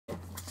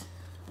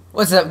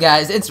What's up,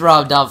 guys? It's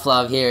Rob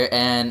Dobflov here,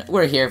 and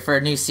we're here for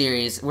a new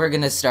series. We're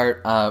gonna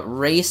start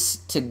Race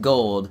to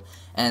Gold.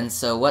 And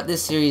so what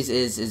this series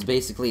is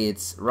basically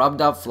it's Rob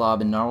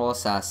Dobflov and Narwhal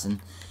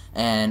Assassin,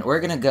 and we're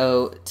gonna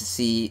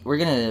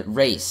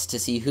race to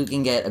see who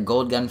can get a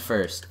gold gun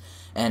first.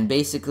 And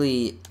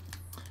basically,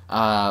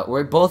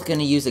 we're both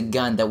gonna use a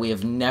gun that we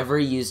have never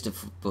used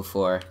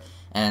before.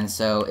 And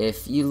so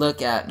if you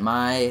look at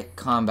my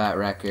combat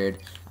record,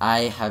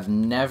 I have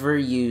never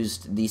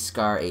used the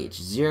Scar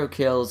H. 0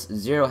 kills,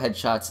 0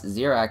 headshots,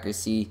 0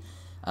 accuracy,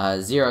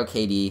 0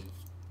 KD.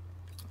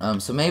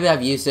 So maybe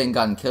I've used it and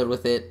gotten killed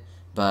with it,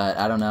 but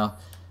I don't know.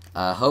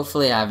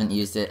 Hopefully I haven't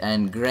used it.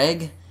 And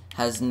Greg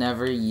has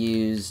never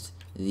used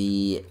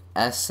the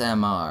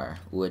SMR,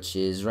 which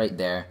is right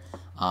there.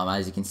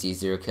 As you can see,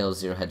 0 kills,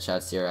 0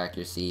 headshots, 0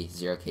 accuracy,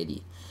 0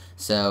 KD.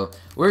 So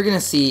we're gonna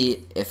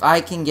see if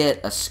I can get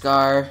a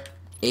Scar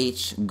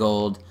H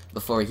gold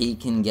before he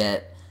can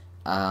get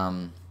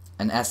an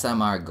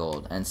SMR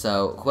gold. And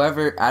so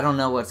whoever, I don't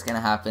know what's gonna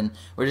happen.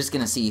 We're just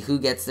gonna see who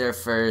gets there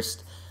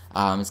first.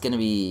 It's gonna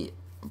be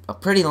a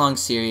pretty long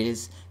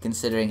series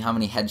considering how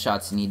many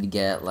headshots you need to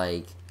get.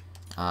 Like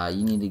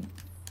you need to,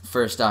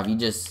 first off, you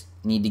just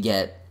need to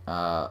get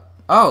you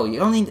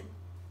only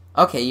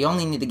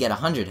need to get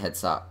 100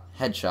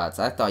 headshots.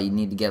 I thought you'd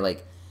need to get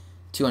like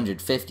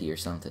 250 or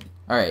something.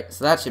 Alright,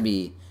 so that should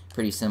be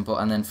pretty simple.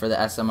 And then for the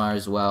SMR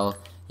as well,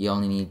 you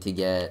only need to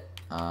get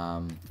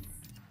 100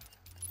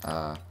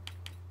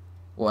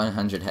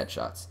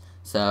 headshots.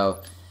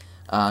 So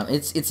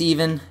it's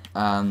even.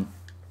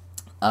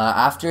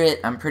 After it,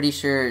 I'm pretty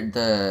sure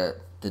the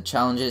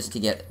challenges to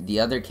get the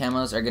other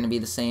camos are gonna be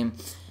the same.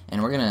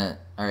 And we're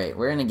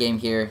in a game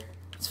here.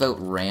 Let's vote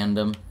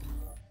random.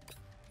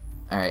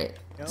 Alright,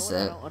 You know so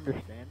what I don't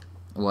understand?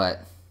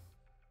 what?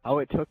 Oh,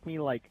 it took me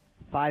like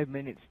 5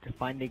 minutes to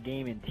find a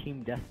game in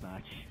Team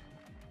Deathmatch.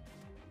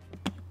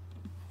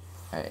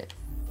 Alright.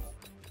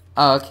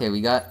 Oh, okay, we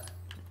got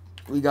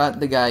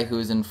the guy who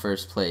is in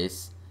first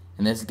place.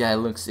 And this guy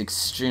looks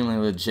extremely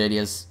legit. He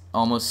has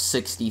almost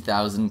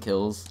 60,000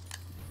 kills.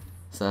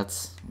 So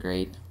that's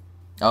great.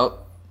 Oh,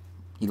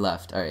 he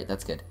left. Alright,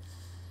 that's good.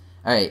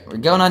 Alright, we're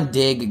going on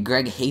Dig.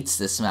 Greg hates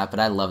this map, but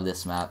I love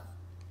this map.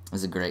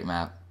 It's a great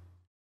map.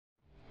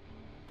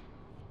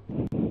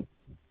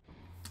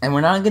 And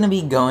we're not going to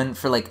be going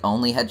for like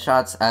only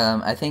headshots.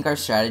 I think our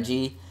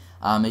strategy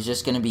is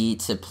just going to be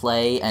to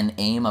play and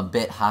aim a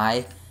bit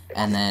high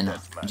and then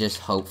just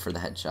hope for the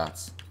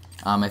headshots.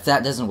 If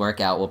that doesn't work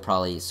out, we'll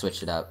probably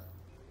switch it up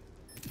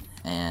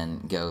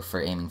and go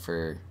for aiming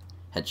for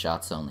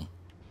headshots only.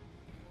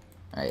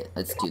 Alright,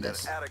 let's do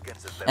this.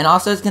 And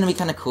also it's going to be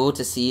kind of cool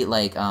to see,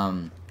 like,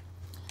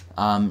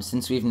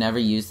 since we've never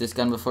used this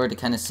gun before, to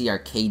kind of see our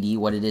KD,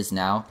 what it is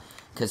now.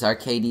 Because our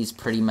KD is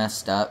pretty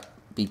messed up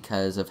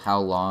because of how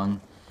long,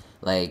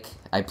 like,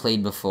 I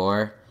played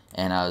before,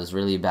 and I was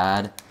really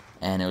bad,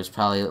 and it was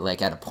probably,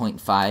 like, at a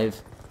 0.5,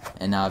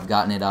 and now I've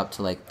gotten it up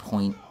to, like,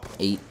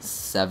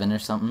 0.87 or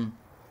something.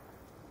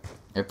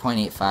 Or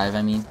 0.85,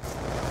 I mean.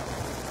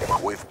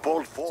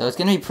 So it's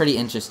gonna be pretty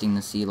interesting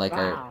to see, like,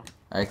 our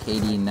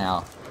KD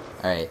now.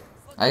 Alright,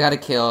 I got a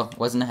kill,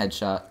 wasn't a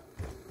headshot.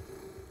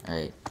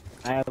 Alright.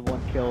 I have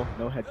 1 kill,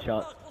 no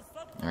headshot.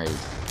 Alright.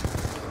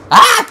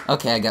 Ah!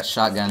 Okay, I got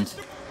shotgunned.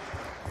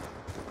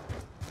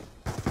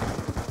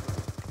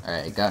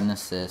 Alright, got an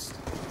assist.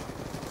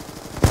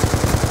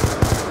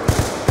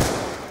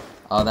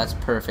 Oh, that's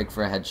perfect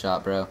for a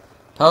headshot, bro.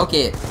 Poke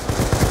it!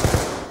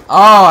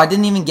 Oh, I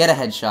didn't even get a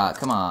headshot.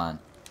 Come on.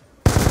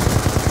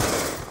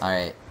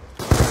 Alright.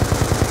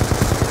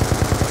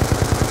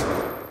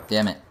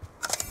 Damn it.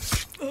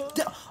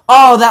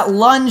 Oh, that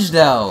lunge,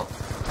 though!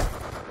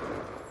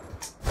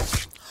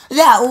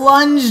 That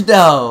lunge,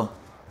 though!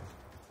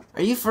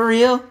 Are you for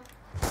real?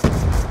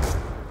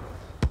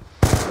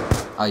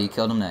 Oh, you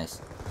killed him,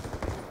 nice.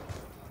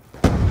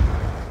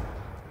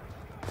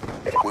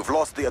 We've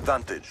lost the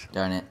advantage.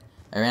 Darn it.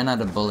 I ran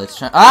out of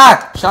bullets.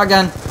 Ah!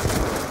 Shotgun!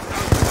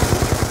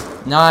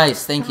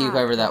 Nice. Thank you,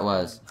 whoever that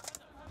was.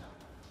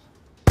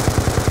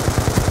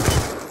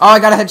 Oh, I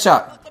got a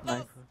headshot.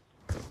 Nice.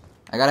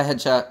 I got a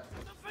headshot.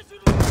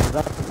 Is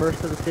that the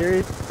first of the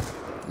series?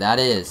 That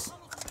is.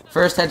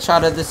 First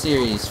headshot of the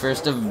series.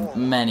 First of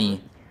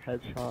many.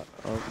 Headshot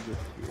of the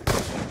series.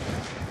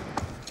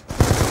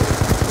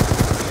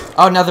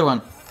 Oh, another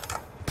one.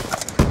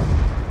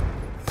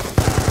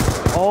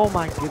 Oh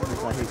my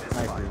goodness, I hate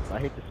snipers. I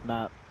hate this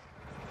map.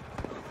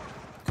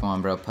 Come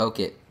on, bro. Poke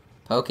it.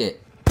 Poke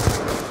it.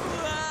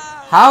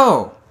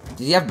 How?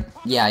 Does he have...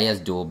 Yeah, he has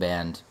dual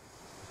band.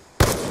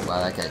 Wow,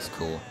 that guy's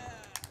cool.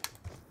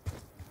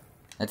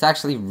 That's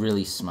actually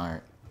really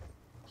smart.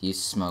 You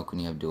smoke when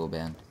you have dual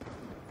band.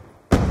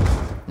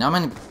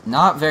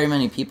 Not very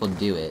many people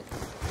do it.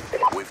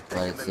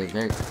 But it's a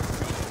very...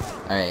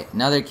 Alright,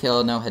 another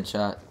kill, no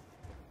headshot.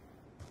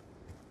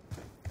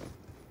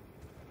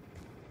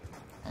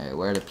 Alright,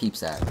 where are the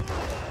peeps at?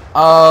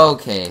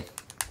 Okay.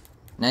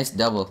 Nice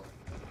double.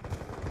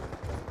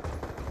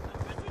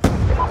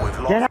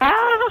 Get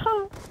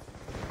out!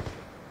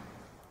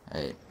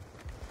 Alright.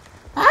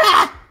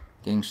 Ah!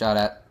 Getting shot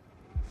at.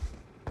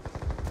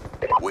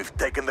 We've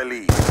taken the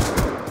lead.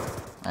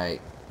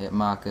 Alright, hit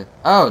Maka.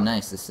 Oh,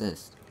 nice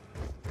assist.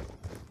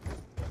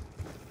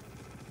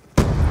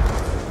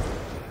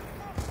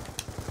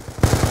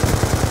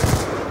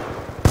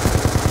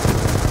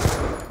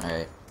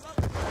 Alright.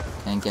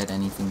 Can't get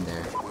anything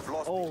there. We've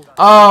lost.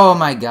 Oh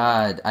my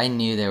god. I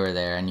knew they were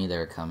there. I knew they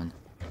were coming.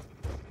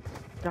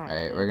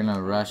 Alright, we're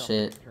gonna rush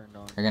it.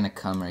 They're gonna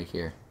come right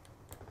here.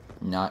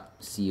 Not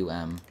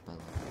CUM. But...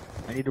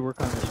 I need to work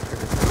on this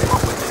trigger.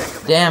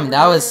 Damn,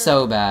 that was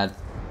so bad.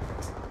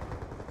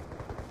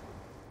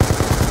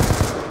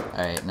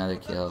 Alright, another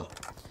kill.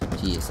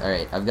 Jeez,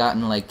 alright, I've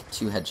gotten like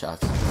 2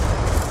 headshots.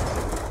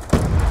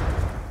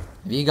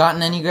 Have you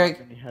gotten any, Greg?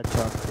 Any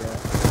headshots yet?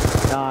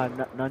 Nah,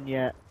 none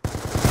yet.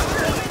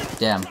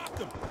 Damn.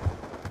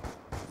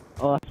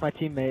 Oh, that's my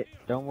teammate.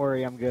 Don't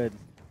worry, I'm good.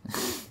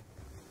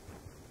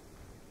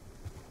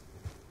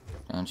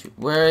 Don't you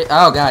worry.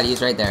 Oh god,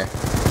 he's right there.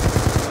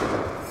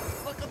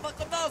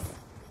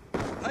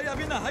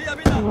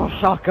 Oh,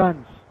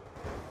 shotguns.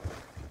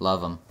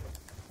 Love him.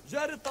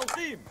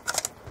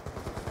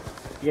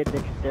 Get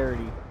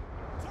dexterity.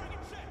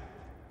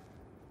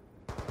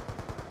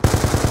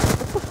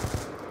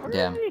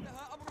 Damn.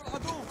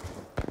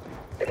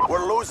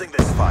 We're losing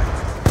this fight.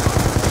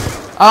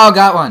 Oh,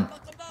 got one.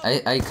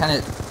 I kind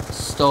of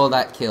stole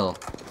that kill.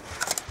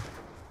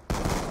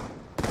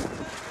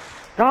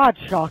 God,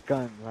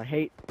 shotguns. I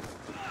hate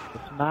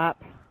this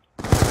map.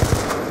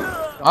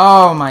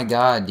 Oh my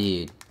god,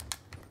 dude.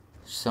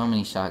 So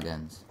many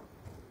shotguns.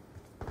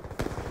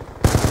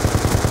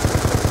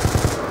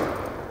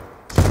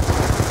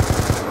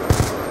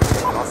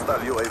 Hostile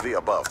UAV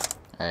above.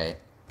 Alright.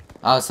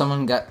 Oh,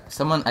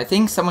 I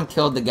think someone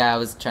killed the guy I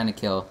was trying to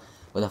kill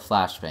with a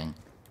flashbang.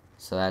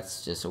 So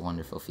that's just a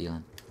wonderful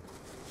feeling.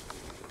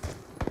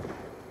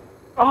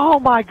 Oh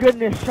my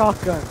goodness,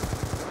 shotgun.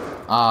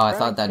 Oh, I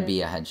thought that'd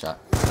be a headshot.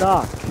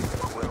 Suck.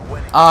 We're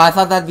winning. Oh, I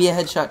thought that'd be a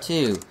headshot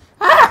too.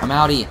 Ah! I'm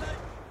outie.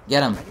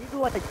 Get him. I need to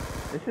like.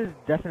 This is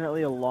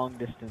definitely a long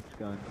distance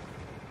gun.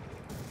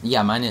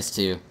 Yeah, mine is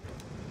too.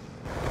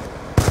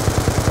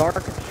 Dark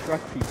and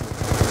struck people.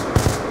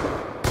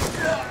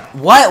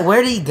 What?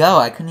 Where did he go?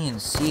 I couldn't even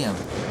see him.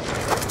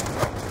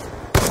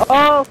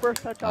 Oh,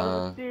 first touch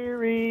of the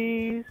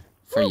series.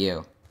 For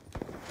you.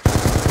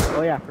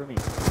 Oh yeah, for me.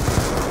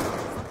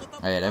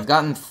 Alright, I've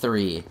gotten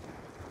 3.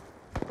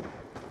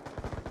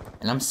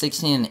 And I'm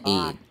 16 and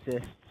 8.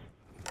 Assists.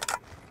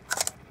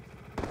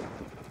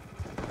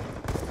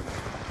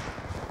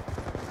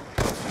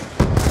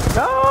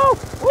 No!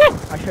 Woo!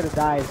 I should have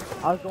died.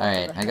 I was going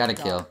Alright, for the I got a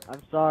headshot. kill.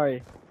 I'm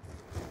sorry.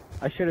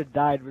 I should have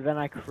died, but then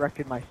I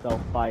corrected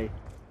myself by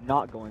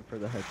not going for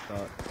the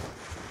headshot.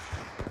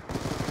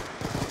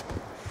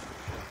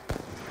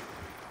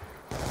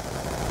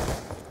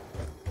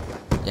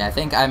 Yeah, I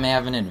think I may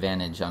have an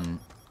advantage on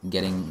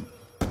getting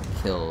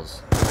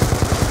kills.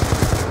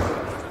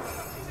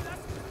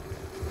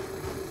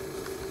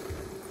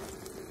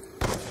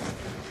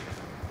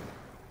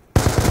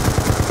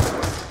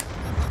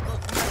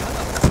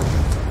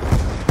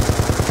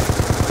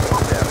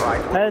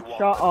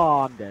 Headshot. Oh,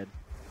 I'm dead.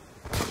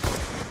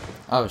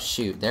 Oh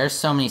shoot, there's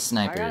so many I got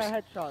snipers. a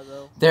headshot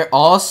though. They're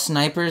all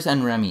snipers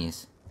and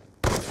Remy's.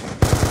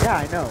 Yeah,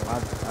 I know.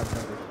 I've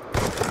noticed.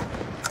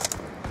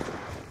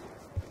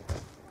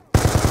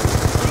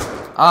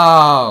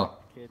 Oh!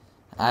 Kid.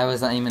 I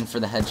was aiming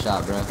for the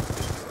headshot, bro.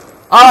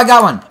 Oh, I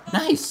got one!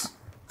 Nice!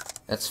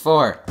 That's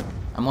 4.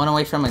 I'm 1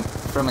 away from a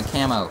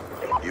camo.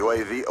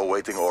 UAV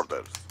awaiting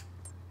orders.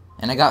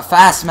 And I got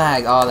fast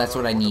mag! Oh, that's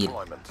what I need.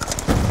 Deployment.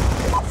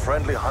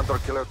 Friendly hunter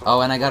killer.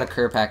 Oh, and I got a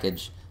cur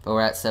package. But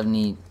we're at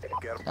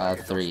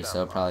 73,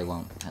 so it probably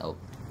won't help.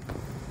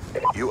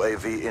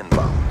 UAV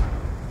inbound.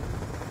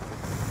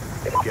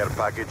 Care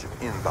package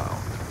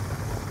inbound.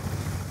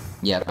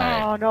 Yep,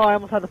 alright. Oh no, I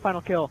almost had the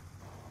final kill.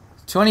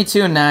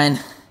 22 and 9.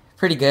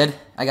 Pretty good.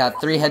 I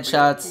got 3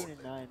 headshots. 14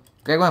 and 9.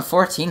 Greg went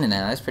 14 and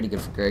 9. That's pretty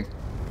good for Greg.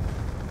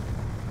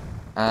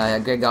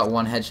 Greg got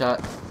 1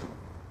 headshot.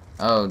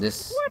 Oh,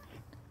 this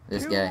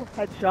Two guy.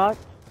 headshots.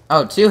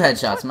 Oh, 2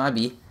 headshots. My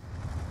B.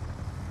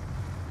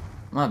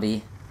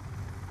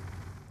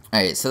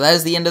 Alright, so that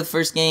is the end of the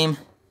first game.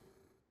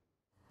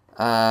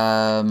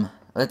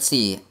 Let's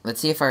see. Let's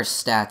see if our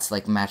stats,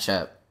 like, match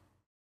up.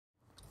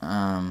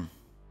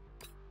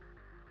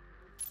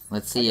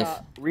 Let's see if...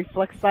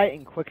 Reflex sight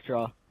and quick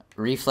draw.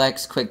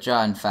 Reflex, quick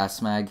draw, and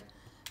fast mag.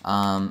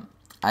 I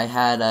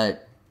had a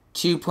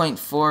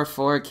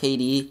 2.44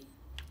 KD.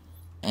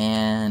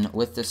 And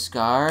with the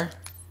scar,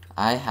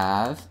 I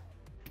have...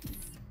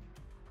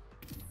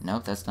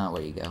 Nope, that's not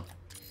where you go.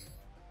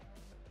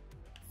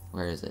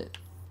 Where is it?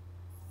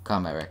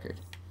 Combat record.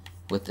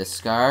 With the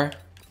scar...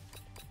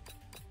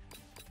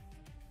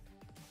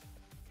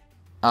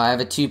 Oh, I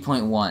have a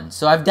 2.1.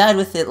 So I've died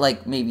with it,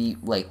 like, maybe,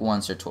 like,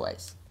 once or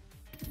twice.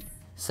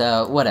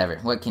 So, whatever.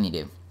 What can you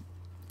do?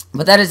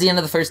 But that is the end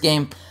of the first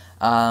game.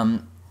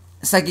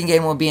 Second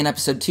game will be in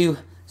episode 2.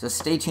 So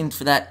stay tuned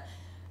for that.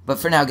 But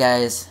for now,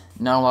 guys,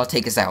 Narwhal,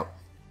 take us out.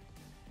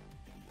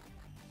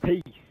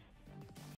 Peace.